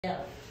Yeah.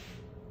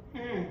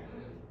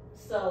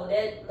 So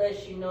that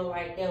lets you know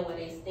right there where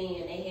they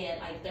stand. They had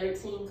like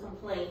 13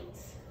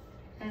 complaints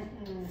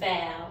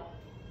filed.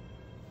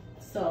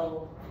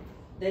 So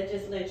that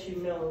just lets you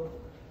know.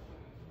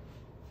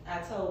 I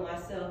told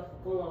myself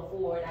going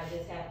forward, I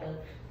just have to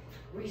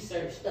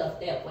research stuff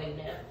that way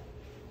now.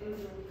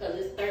 Because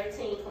it's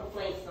 13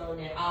 complaints on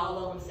there. All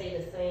of them say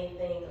the same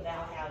thing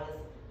about how it's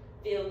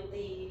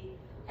filthy,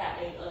 how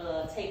they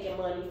taking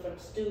money from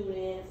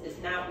students. It's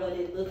not what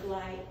it looked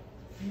like.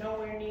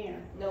 Nowhere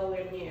near.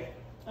 Nowhere near.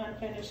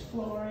 Unfinished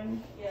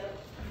flooring. Yep.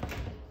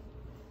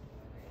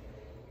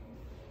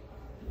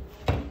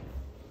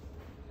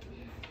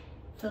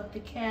 Filthy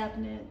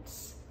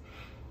cabinets.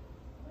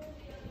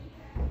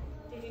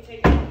 Did you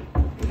take it?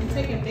 You can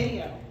take a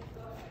video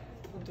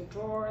of the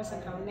drawers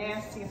and how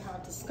nasty and how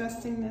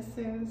disgusting this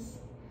is.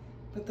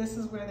 But this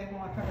is where they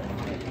want her to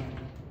move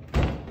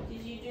it.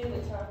 Did you do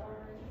the top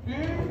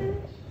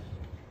one?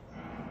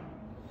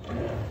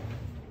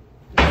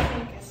 The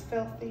sink is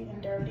filthy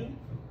and dirty.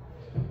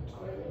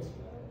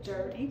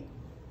 Dirty.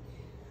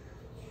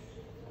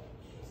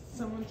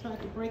 Someone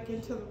tried to break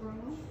into the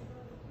room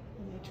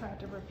and they tried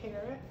to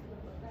repair it.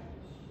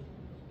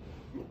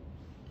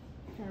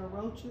 There are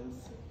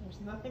roaches. There's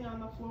nothing on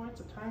the floor.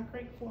 It's a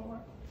concrete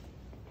floor.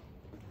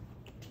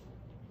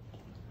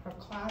 Her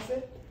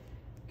closet,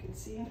 you can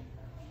see.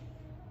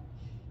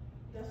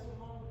 That's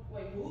what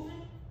wait,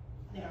 moving?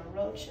 There are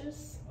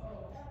roaches.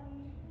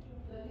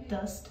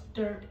 Dust,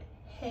 dirt,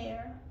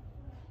 hair.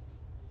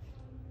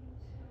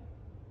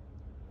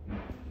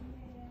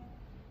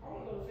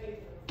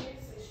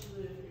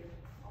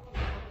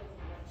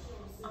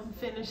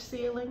 Unfinished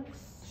ceilings.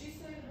 She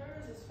said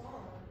hers is fine.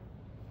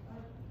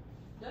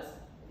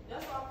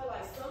 That's why I feel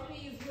like some of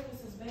these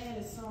units is bad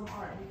and some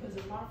aren't. Because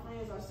if my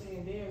friends are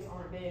saying theirs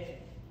aren't bad.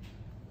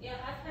 Yeah,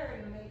 I've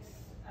heard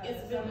mixed.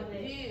 It's been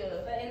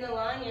yeah. But in the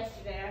line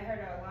yesterday, I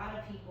heard a lot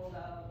of people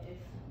though,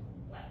 it's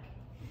like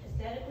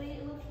aesthetically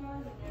it looks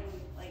fine, but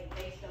then like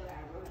they still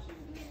got roaches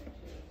in there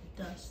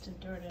too. Dust and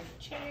dirt in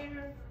a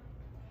chair.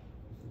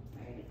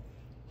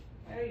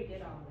 I already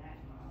did all that,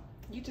 Mom.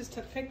 You just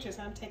took pictures.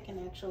 I'm taking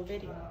actual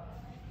video.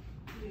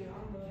 Yeah,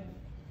 I'm good.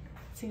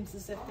 Seems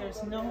as if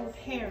there's no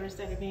repairs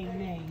that are being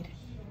made.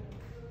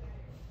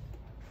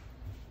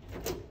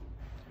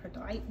 Her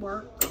light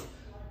works.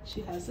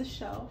 She has a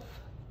shelf.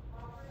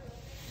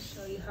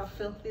 Show you how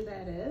filthy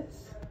that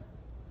is.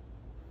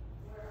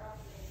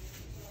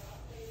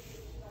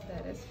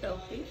 That is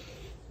filthy.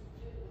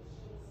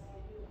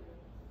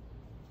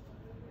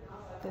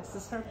 This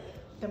is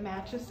the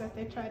mattress that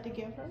they tried to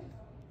give her.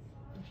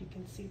 If you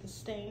can see the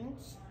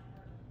stains.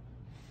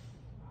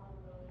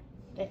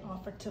 They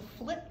offered to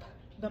flip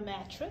the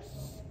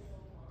mattress.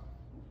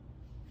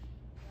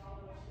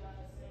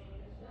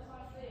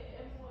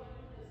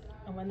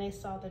 And when they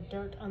saw the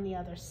dirt on the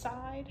other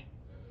side,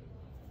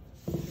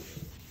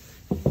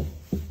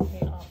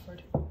 they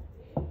offered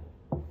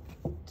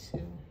to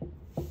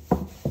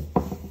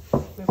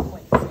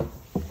replace it,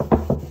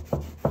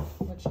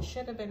 which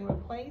should have been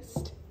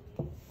replaced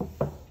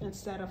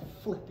instead of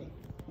flipping,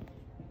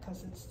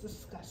 because it's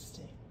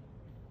disgusting.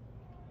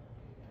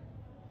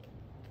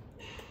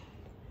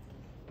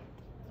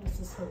 This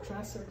is her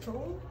dresser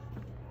drawer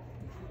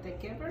that they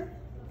give her.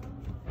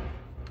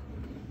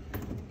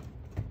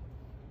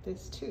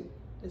 This too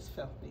is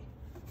filthy.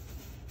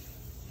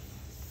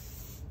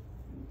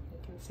 You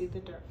can see the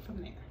dirt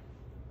from there.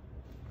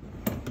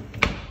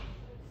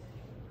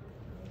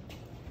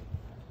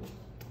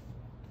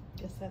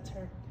 Guess that's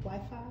her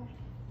Wi-Fi.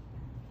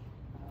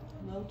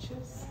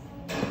 Loaches.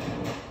 I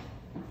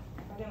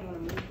didn't want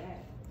to move that.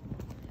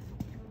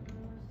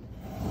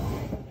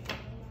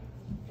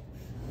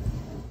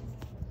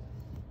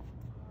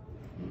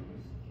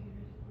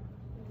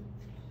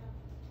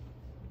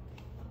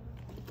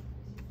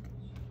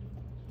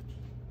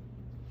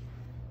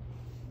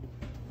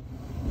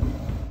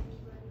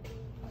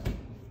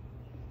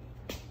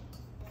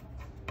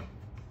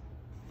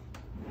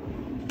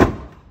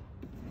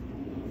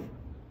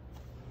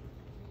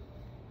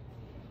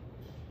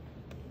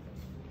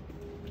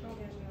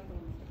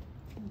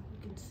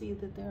 See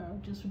that there are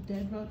just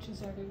dead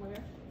roaches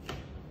everywhere.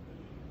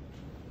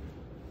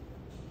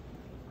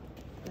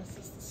 This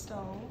is the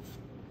stove.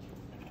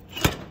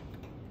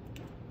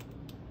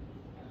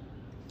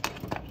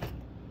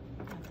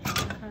 Nothing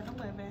for her to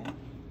live in.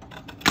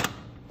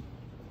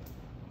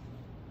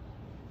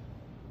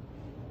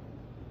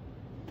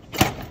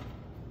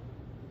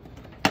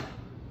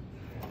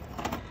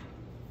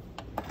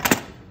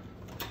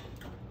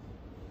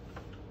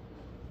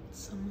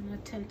 Someone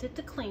attempted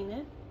to clean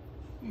it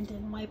and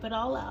then wipe it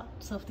all out.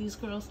 So if these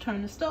girls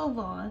turn the stove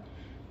on,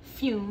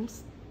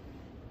 fumes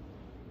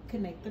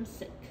can make them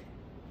sick.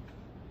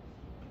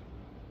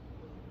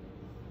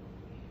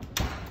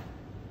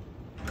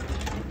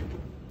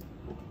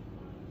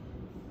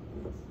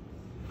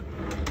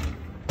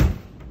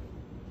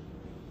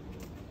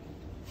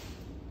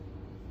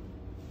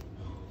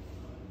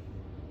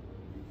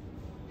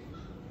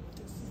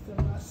 This is the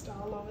rust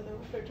all over the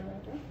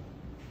refrigerator.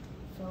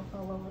 Filth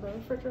all over the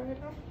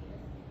refrigerator.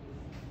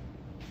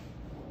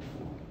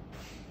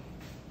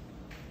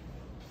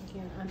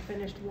 Again,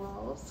 unfinished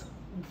walls,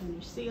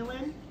 unfinished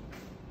ceiling,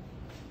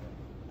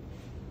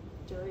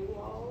 dirty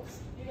walls.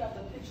 You got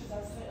the pictures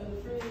I sent of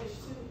the fridge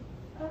too.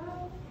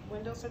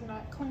 Windows are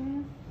not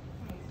clean.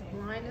 The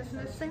line is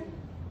missing,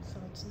 so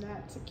it's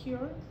not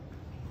secure.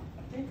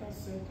 I think I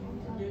sent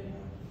them. I didn't.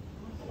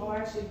 Oh, I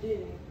actually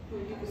didn't.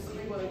 Well, you can see,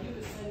 well, you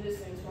can send this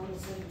in, so I'm gonna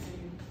send it to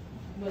you.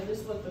 But this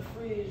is what the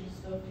fridge and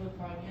stuff looked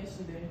like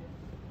yesterday.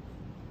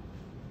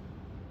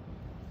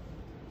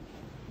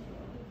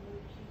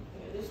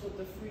 Yeah, this is what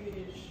the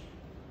fridge.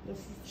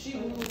 She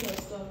moved her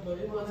stuff, but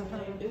it wasn't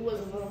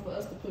room for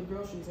us to put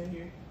groceries in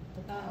here.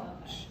 The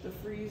couch. The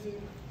freezer.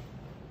 Did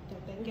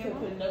We they can't give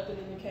put them? nothing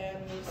in the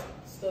cabinets.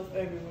 Stuff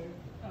everywhere.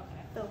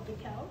 Okay. Filthy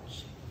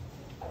couch.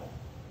 Are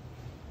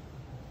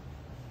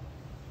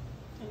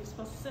you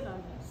supposed to sit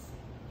on this?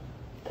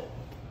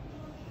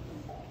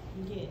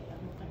 Yeah, I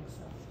don't think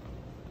so.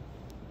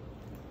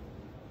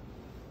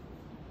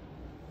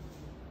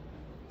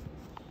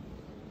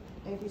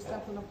 Baby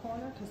stuff in the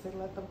corner because they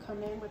let them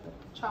come in with a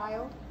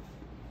child.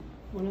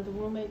 One of the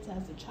roommates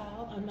has a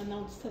child,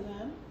 unbeknownst to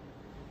them.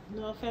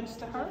 No offense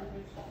to her.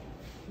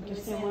 They're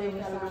Just saying didn't want they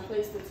to gotta resign.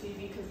 replace the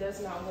TV because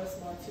that's not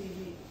Westmar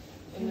TV.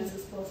 And this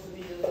is supposed to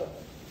be a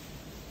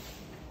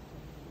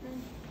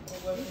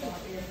Westmar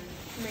area.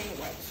 Main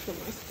wipes for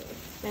my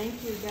stuff.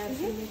 Thank you,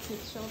 guys. You need to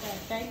show that.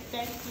 Thank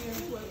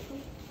you. You're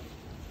welcome.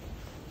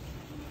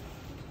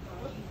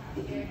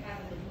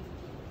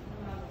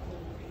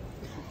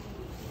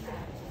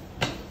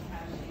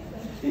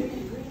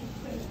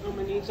 I'm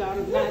gonna need y'all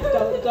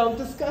to don't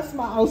discuss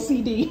my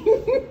OCD.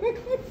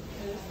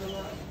 There's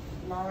the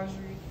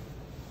laundry.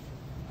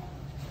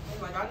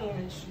 Like I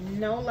didn't even.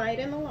 No light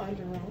in the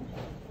laundry room.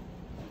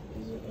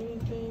 Is there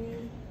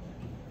anything?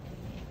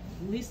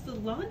 At least the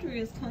laundry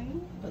is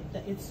clean, but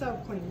it's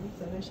self-clean,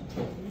 so that should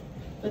tell you.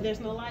 But there's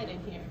no light in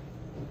here.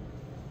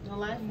 No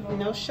light,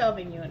 no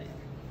shelving unit.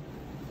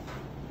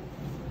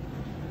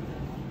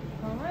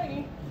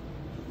 Alrighty.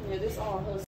 Yeah, this all her